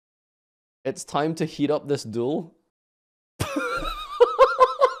It's time to heat up this duel.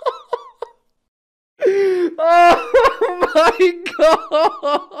 Oh my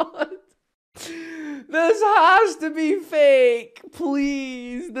god! This has to be fake!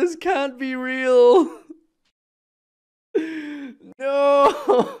 Please! This can't be real!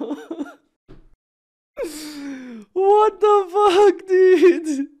 No! What the fuck,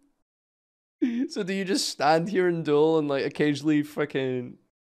 dude? So do you just stand here and duel and like occasionally freaking...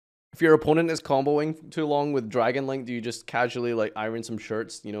 If your opponent is comboing too long with Dragon Link, do you just casually like iron some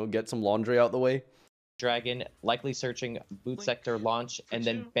shirts, you know, get some laundry out the way? Dragon, likely searching boot sector launch, and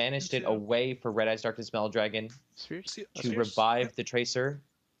then banished it away for Red Eyes Darkness Metal Dragon to revive the Tracer,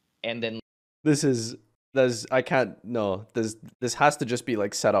 and then... I can't, no, this has to just be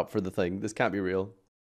like set up for the thing. This can't be real.